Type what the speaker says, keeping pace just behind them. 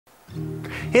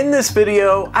In this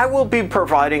video, I will be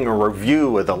providing a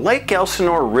review of the Lake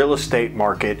Elsinore real estate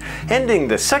market ending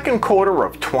the second quarter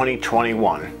of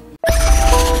 2021.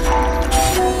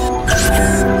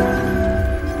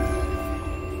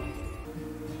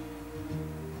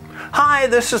 Hi,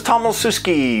 this is Tom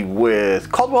Olszewski with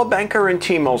Coldwell Banker and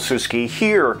Team Olszewski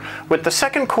here with the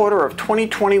second quarter of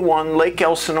 2021 Lake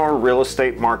Elsinore real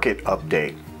estate market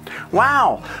update.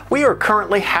 Wow, we are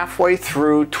currently halfway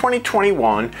through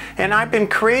 2021 and I've been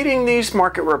creating these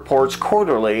market reports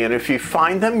quarterly, and if you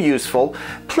find them useful,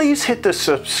 please hit the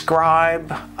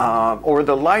subscribe or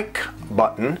the like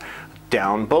button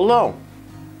down below.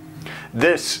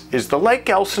 This is the Lake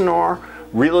Elsinore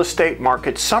real estate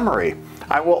market summary.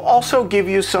 I will also give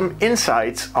you some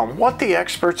insights on what the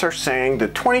experts are saying the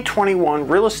 2021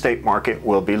 real estate market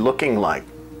will be looking like.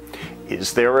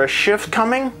 Is there a shift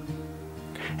coming?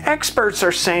 Experts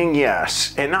are saying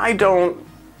yes, and I don't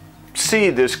see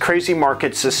this crazy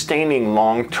market sustaining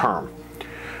long term.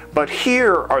 But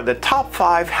here are the top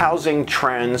 5 housing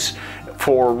trends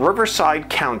for Riverside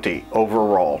County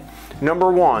overall.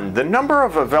 Number 1, the number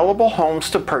of available homes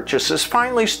to purchase is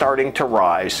finally starting to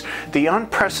rise. The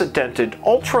unprecedented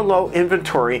ultra-low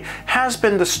inventory has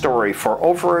been the story for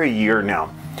over a year now.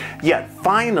 Yet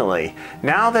finally,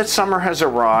 now that summer has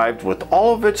arrived with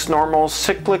all of its normal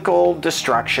cyclical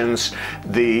distractions,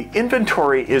 the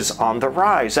inventory is on the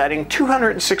rise, adding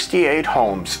 268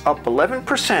 homes, up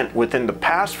 11% within the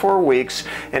past 4 weeks,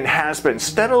 and has been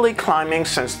steadily climbing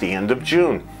since the end of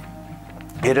June.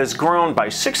 It has grown by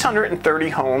 630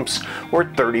 homes, or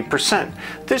 30%.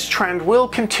 This trend will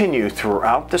continue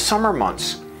throughout the summer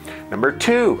months. Number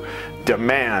 2,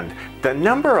 demand. The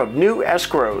number of new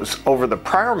escrows over the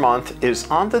prior month is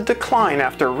on the decline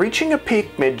after reaching a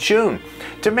peak mid-June.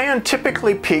 Demand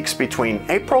typically peaks between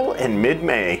April and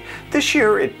mid-May. This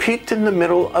year it peaked in the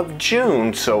middle of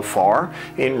June so far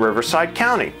in Riverside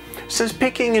County. Since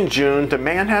peaking in June,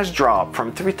 demand has dropped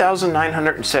from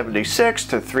 3,976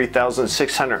 to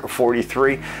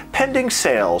 3,643 pending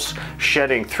sales,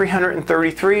 shedding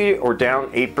 333 or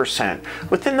down 8%.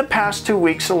 Within the past 2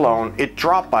 weeks alone, it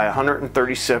dropped by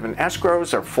 137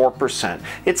 escrows or 4%,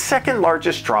 its second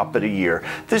largest drop of the year.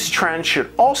 This trend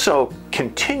should also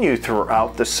continue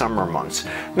throughout the summer months.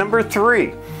 Number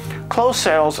 3. Closed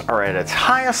sales are at its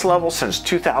highest level since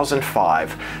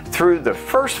 2005. Through the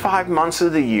first 5 months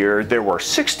of the year, there were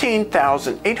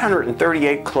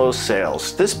 16,838 closed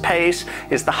sales. This pace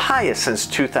is the highest since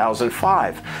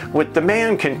 2005. With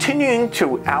demand continuing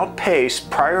to outpace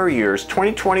prior years,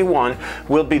 2021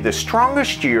 will be the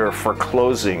strongest year for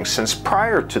closings since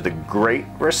prior to the Great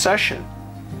Recession.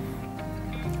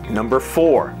 Number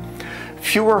 4.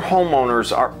 Fewer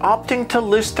homeowners are opting to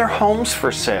list their homes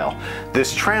for sale.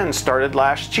 This trend started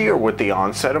last year with the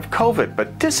onset of COVID,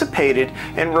 but dissipated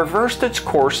and reversed its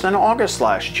course in August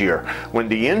last year, when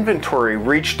the inventory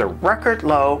reached a record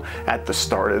low at the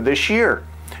start of this year.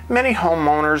 Many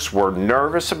homeowners were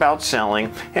nervous about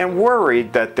selling and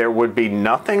worried that there would be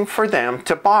nothing for them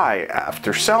to buy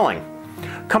after selling.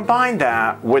 Combine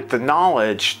that with the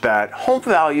knowledge that home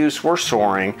values were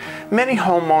soaring, many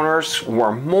homeowners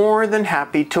were more than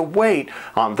happy to wait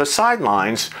on the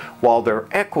sidelines while their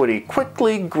equity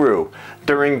quickly grew.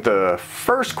 During the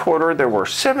first quarter, there were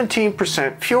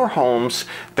 17% fewer homes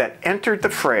that entered the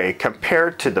fray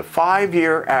compared to the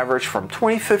 5-year average from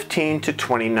 2015 to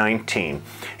 2019.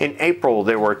 In April,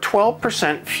 there were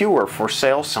 12% fewer for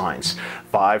sale signs,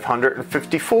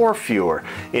 554 fewer.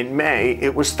 In May,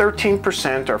 it was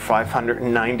 13% or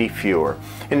 590 fewer.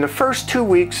 In the first 2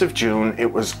 weeks of June,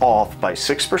 it was off by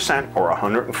 6% or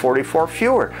 144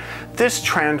 fewer. This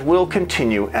trend will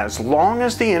continue as long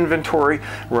as the inventory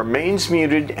remains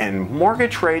muted and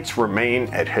mortgage rates remain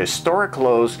at historic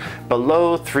lows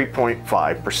below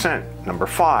 3.5%. Number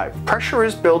 5, pressure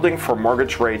is building for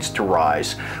mortgage rates to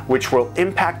rise, which will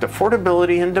impact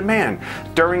affordability and demand.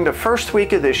 During the first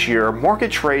week of this year,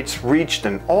 mortgage rates reached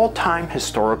an all-time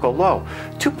historical low,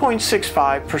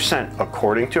 2.65%,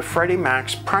 according to Freddie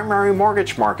Mac's primary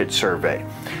mortgage market survey.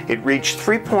 It reached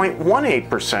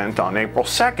 3.18% on April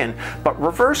 2nd, but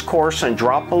reversed course and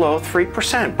dropped below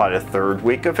 3% by the third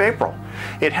week of April.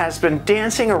 It has been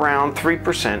dancing around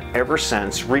 3% ever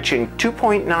since, reaching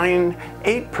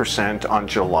 2.98% on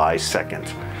July 2nd.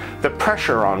 The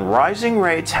pressure on rising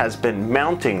rates has been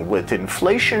mounting with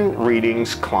inflation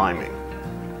readings climbing.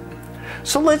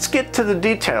 So let's get to the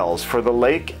details for the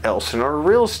Lake Elsinore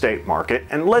real estate market,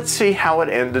 and let's see how it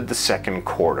ended the second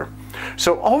quarter.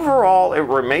 So overall, it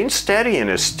remains steady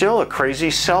and is still a crazy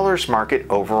seller's market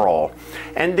overall.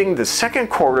 Ending the second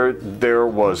quarter, there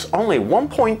was only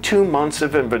 1.2 months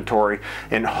of inventory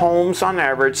in homes on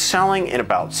average selling in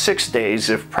about 6 days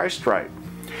if priced right.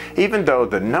 Even though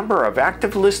the number of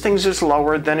active listings is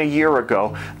lower than a year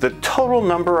ago, the total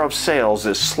number of sales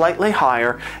is slightly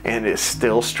higher and is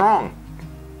still strong.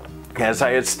 As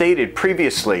I had stated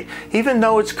previously, even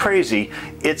though it's crazy,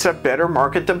 it's a better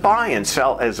market to buy and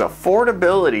sell as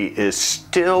affordability is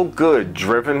still good,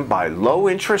 driven by low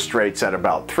interest rates at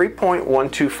about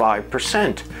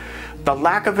 3.125%. The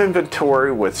lack of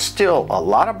inventory with still a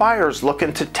lot of buyers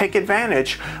looking to take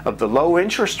advantage of the low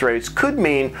interest rates could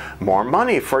mean more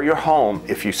money for your home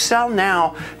if you sell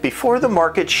now before the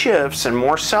market shifts and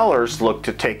more sellers look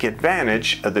to take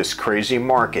advantage of this crazy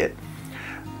market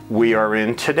we are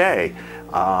in today.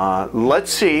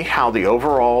 Let's see how the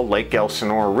overall Lake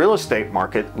Elsinore real estate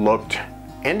market looked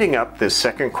ending up this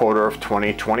second quarter of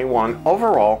 2021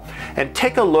 overall, and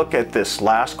take a look at this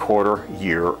last quarter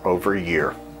year over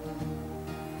year.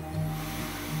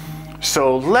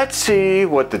 So let's see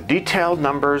what the detailed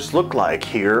numbers look like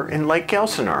here in Lake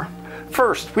Elsinore.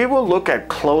 First, we will look at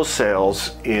closed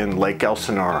sales in Lake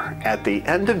Elsinore at the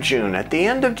end of June. At the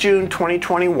end of June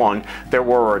 2021, there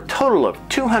were a total of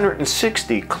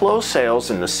 260 closed sales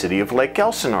in the city of Lake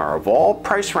Elsinore of all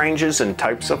price ranges and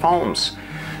types of homes.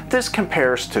 This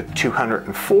compares to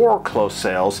 204 closed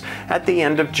sales at the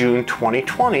end of June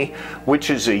 2020, which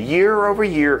is a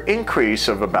year-over-year increase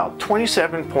of about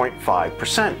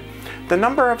 27.5%. The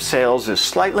number of sales is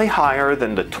slightly higher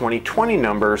than the 2020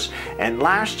 numbers, and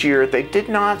last year they did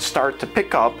not start to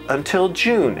pick up until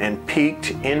June and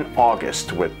peaked in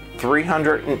August with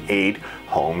 308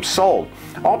 homes sold.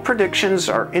 All predictions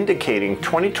are indicating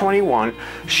 2021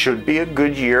 should be a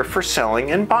good year for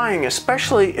selling and buying,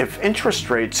 especially if interest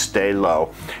rates stay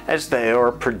low, as they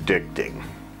are predicting.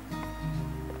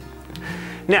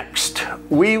 Next,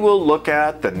 we will look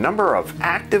at the number of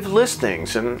active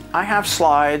listings, and I have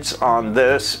slides on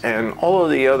this and all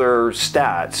of the other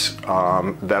stats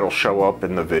that'll show up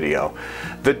in the video.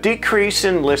 The decrease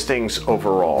in listings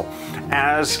overall.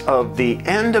 As of the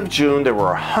end of June, there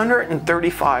were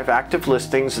 135 active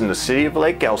listings in the city of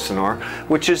Lake Elsinore,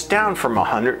 which is down from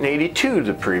 182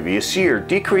 the previous year,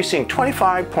 decreasing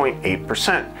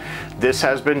 25.8%. This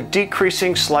has been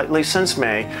decreasing slightly since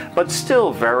May, but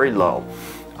still very low.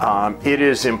 It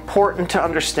is important to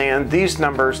understand these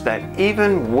numbers, that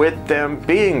even with them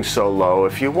being so low,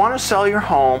 if you want to sell your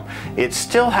home, it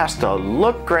still has to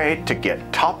look great to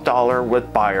get top dollar,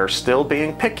 with buyers still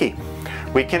being picky.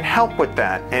 We can help with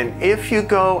that, and if you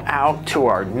go out to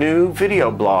our new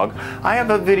video blog, I have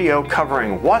a video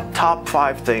covering what top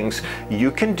 5 things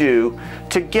you can do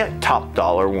to get top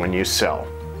dollar when you sell.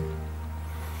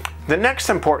 The next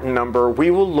important number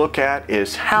we will look at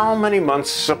is how many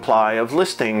months supply of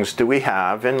listings do we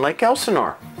have in Lake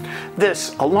Elsinore.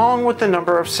 This, along with the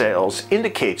number of sales,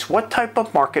 indicates what type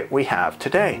of market we have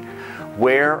today.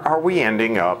 Where are we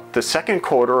ending up the second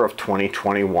quarter of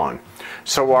 2021?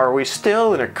 So are we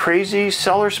still in a crazy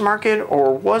seller's market,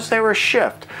 or was there a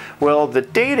shift? Well, the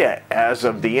data as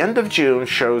of the end of June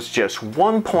shows just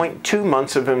 1.2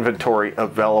 months of inventory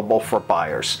available for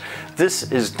buyers.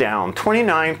 This is down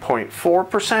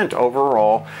 29.4%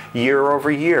 overall year over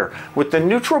year. With the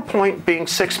neutral point being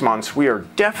 6 months, we are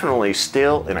definitely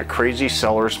still in a crazy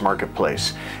seller's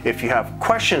marketplace. If you have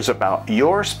questions about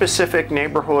your specific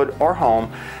neighborhood or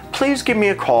home, please give me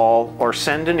a call or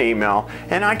send an email,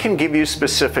 and I can give you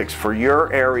specifics for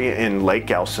your area in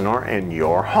Lake Elsinore and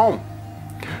your home.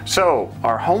 So,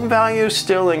 are home values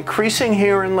still increasing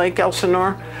here in Lake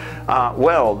Elsinore?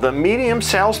 Well, the median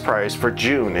sales price for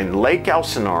June in Lake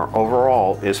Elsinore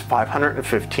overall is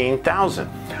 $515,000.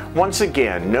 Once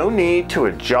again, no need to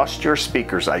adjust your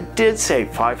speakers. I did say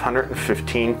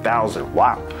 $515,000.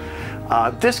 Wow.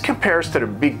 This compares to the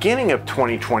beginning of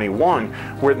 2021,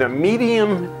 where the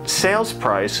median sales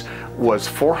price was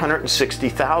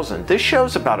 $460,000. This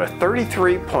shows about a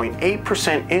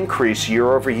 33.8% increase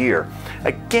year over year.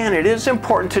 Again, it is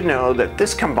important to know that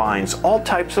this combines all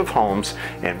types of homes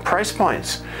and price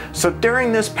points. So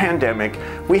during this pandemic,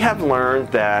 we have learned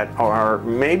that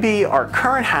maybe our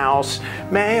current house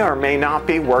may or may not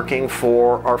be working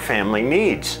for our family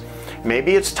needs.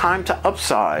 Maybe it's time to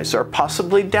upsize or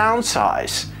possibly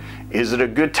downsize. Is it a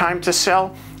good time to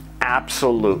sell?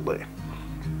 Absolutely.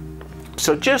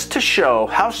 So just to show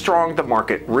how strong the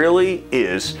market really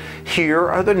is, here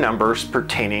are the numbers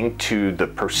pertaining to the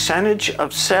percentage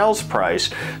of sales price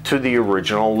to the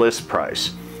original list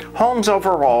price. Homes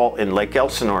overall in Lake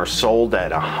Elsinore sold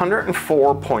at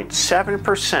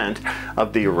 104.7%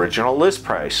 of the original list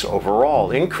price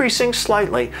overall, increasing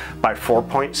slightly by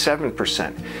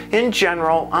 4.7%. In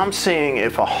general, I'm seeing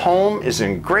if a home is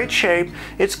in great shape,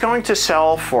 it's going to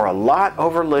sell for a lot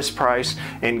over list price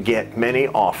and get many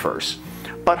offers.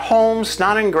 But homes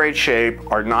not in great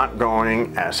shape are not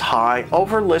going as high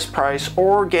over list price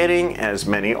or getting as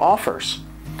many offers.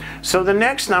 So the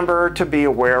next number to be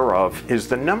aware of is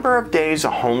the number of days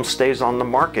a home stays on the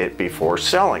market before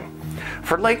selling.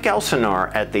 For Lake Elsinore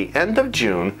at the end of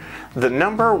June, the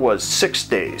number was 6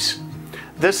 days.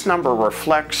 This number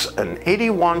reflects an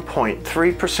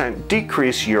 81.3%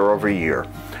 decrease year over year.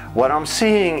 What I'm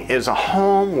seeing is a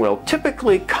home will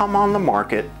typically come on the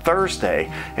market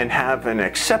Thursday and have an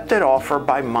accepted offer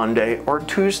by Monday or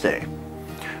Tuesday.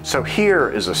 So here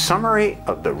is a summary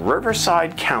of the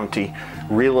Riverside County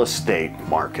real estate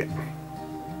market.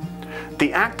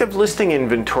 The active listing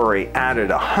inventory added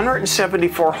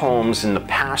 174 homes in the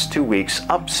past 2 weeks,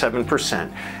 up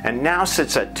 7%, and now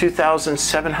sits at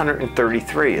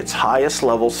 2,733, its highest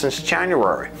level since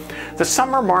January. The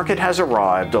summer market has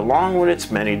arrived along with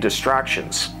its many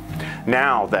distractions.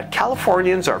 Now that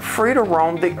Californians are free to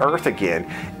roam the earth again,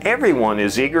 everyone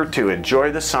is eager to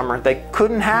enjoy the summer they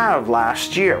couldn't have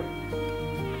last year.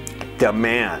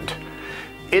 Demand.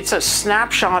 It's a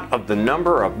snapshot of the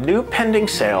number of new pending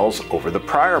sales over the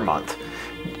prior month.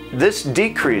 This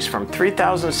decreased from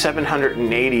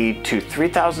 3,780 to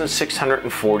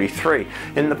 3,643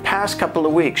 in the past couple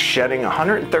of weeks, shedding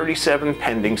 137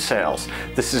 pending sales.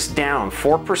 This is down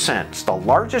 4%. It's the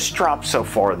largest drop so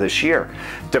far this year.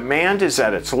 Demand is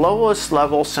at its lowest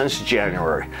level since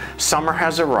January. Summer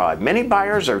has arrived. Many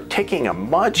buyers are taking a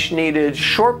much-needed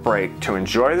short break to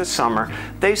enjoy the summer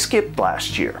they skipped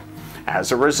last year.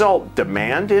 As a result,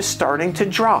 demand is starting to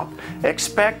drop.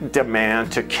 Expect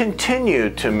demand to continue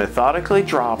to methodically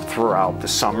drop throughout the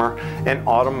summer and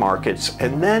autumn markets,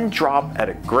 and then drop at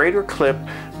a greater clip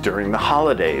during the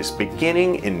holidays,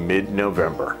 beginning in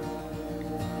mid-November.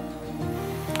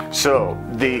 So,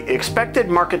 the expected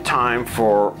market time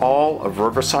for all of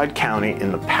Riverside County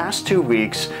in the past 2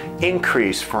 weeks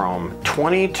increased from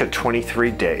 20 to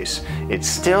 23 days. It's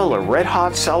still a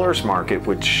red-hot seller's market,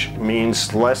 which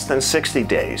means less than 60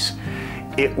 days.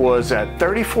 It was at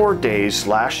 34 days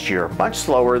last year, much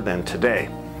slower than today.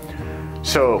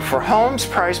 So for homes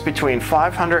priced between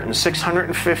 $500,000 and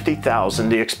 $650,000,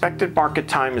 the expected market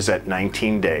time is at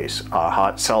 19 days, a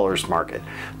hot seller's market.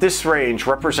 This range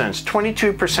represents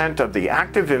 22% of the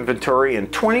active inventory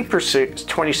and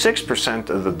 26%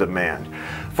 of the demand.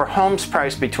 For homes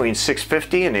priced between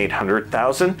 $650,000 and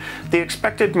 $800,000, the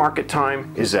expected market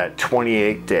time is at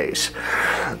 28 days.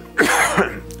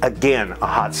 Again, a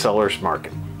hot seller's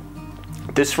market.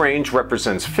 This range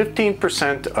represents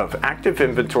 15% of active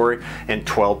inventory and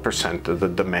 12% of the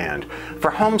demand.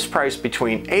 For homes priced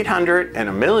between $800,000 and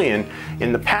 $1 million,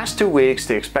 in the past 2 weeks,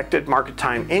 the expected market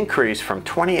time increased from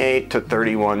 28 to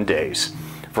 31 days.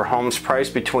 For homes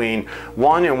priced between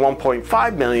 $1 and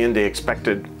 $1.5 million, the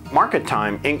expected market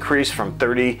time increased from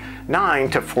 39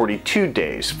 to 42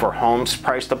 days. For homes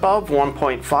priced above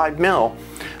 $1.5 million,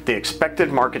 the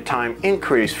expected market time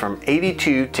increased from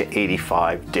 82 to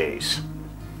 85 days.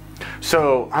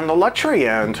 So on the luxury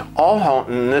end,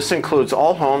 and this includes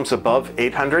all homes above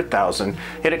 $800,000,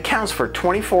 it accounts for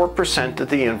 24% of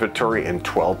the inventory and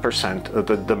 12% of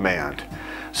the demand.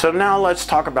 So now let's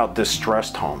talk about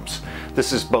distressed homes.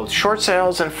 This is both short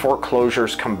sales and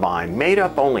foreclosures combined, made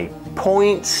up only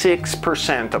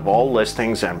 0.6% of all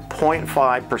listings and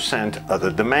 0.5% of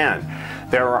the demand.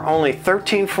 There are only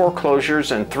 13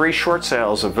 foreclosures and 3 short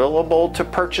sales available to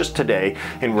purchase today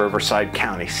in Riverside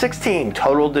County. 16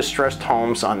 total distressed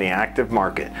homes on the active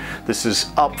market. This is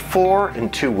up 4 in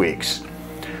 2 weeks.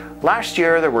 Last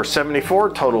year, there were 74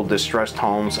 total distressed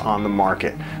homes on the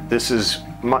market.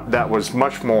 That was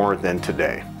much more than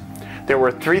today. There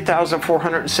were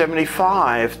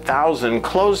 3,475,000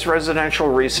 closed residential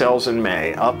resales in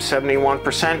May, up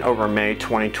 71% over May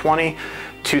 2020.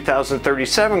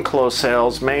 2,037 closed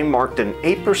sales. May marked an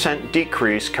 8%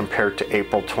 decrease compared to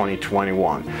April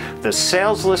 2021. The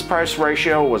sales list price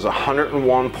ratio was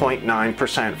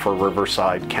 101.9% for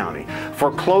Riverside County.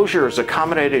 Foreclosures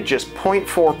accommodated just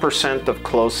 0.4% of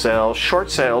closed sales.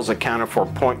 Short sales accounted for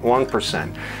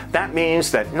 0.1%. That means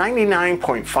that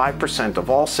 99.5% of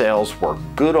all sales were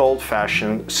good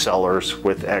old-fashioned sellers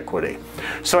with equity.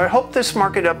 So I hope this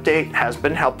market update has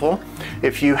been helpful.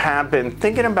 If you have been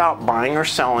thinking about buying or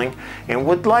selling and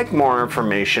would like more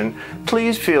information,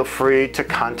 please feel free to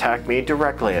contact me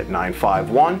directly at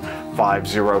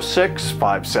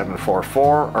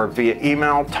 951-506-5744 or via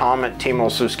email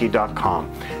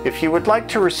tom@teamolsuski.com. If you would like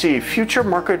to receive future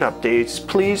market updates,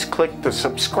 please click the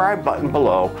subscribe button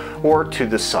below or to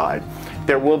the side.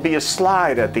 There will be a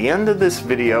slide at the end of this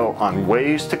video on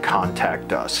ways to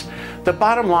contact us. The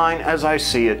bottom line, as I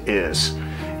see it, is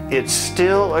it's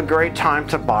still a great time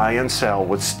to buy and sell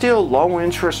with still low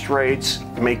interest rates,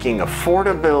 making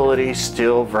affordability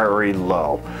still very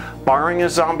low. Barring a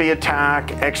zombie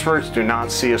attack, experts do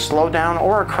not see a slowdown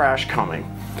or a crash coming.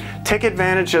 Take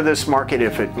advantage of this market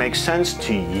if it makes sense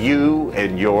to you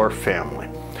and your family.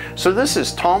 So this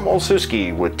is Tom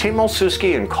Olszewski with Team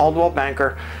Olszewski and Coldwell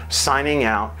Banker signing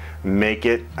out. Make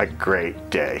it a great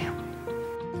day.